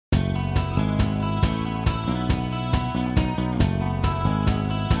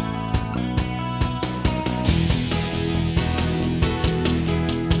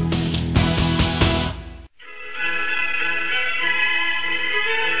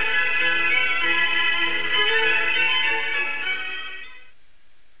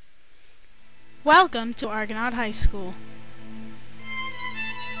Welcome to Argonaut High School.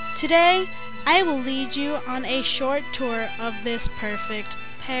 Today, I will lead you on a short tour of this perfect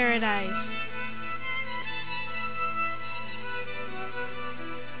paradise.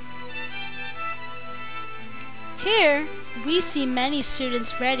 Here, we see many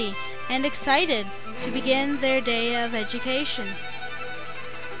students ready and excited to begin their day of education.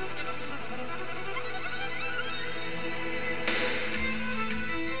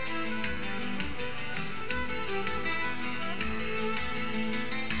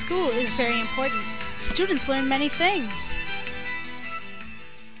 School is very important. Students learn many things.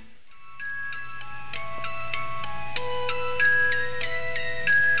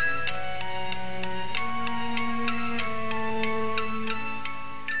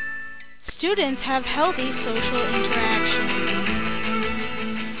 Students have healthy social interactions.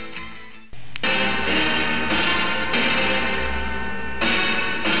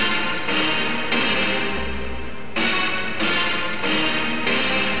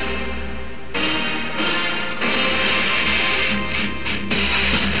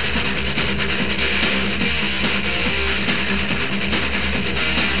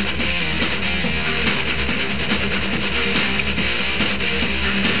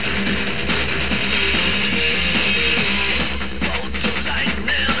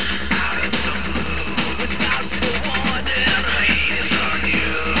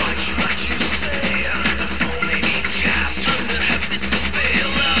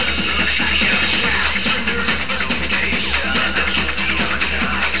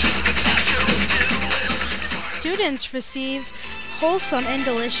 Students receive wholesome and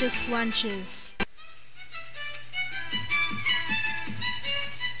delicious lunches.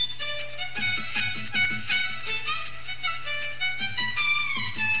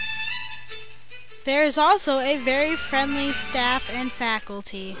 There is also a very friendly staff and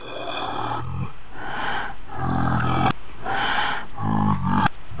faculty.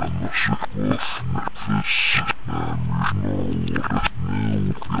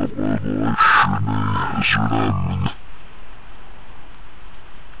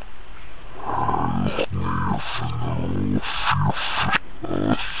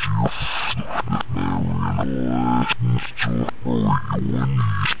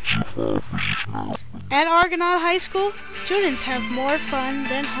 At Argonaut High School, students have more fun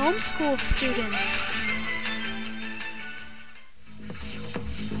than homeschooled students.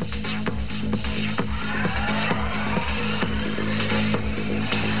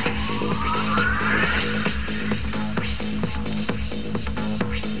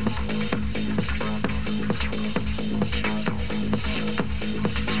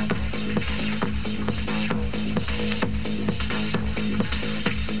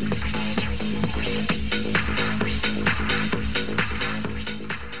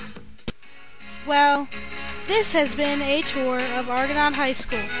 Well, this has been a tour of Argonaut High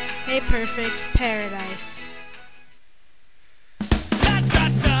School, a perfect paradise.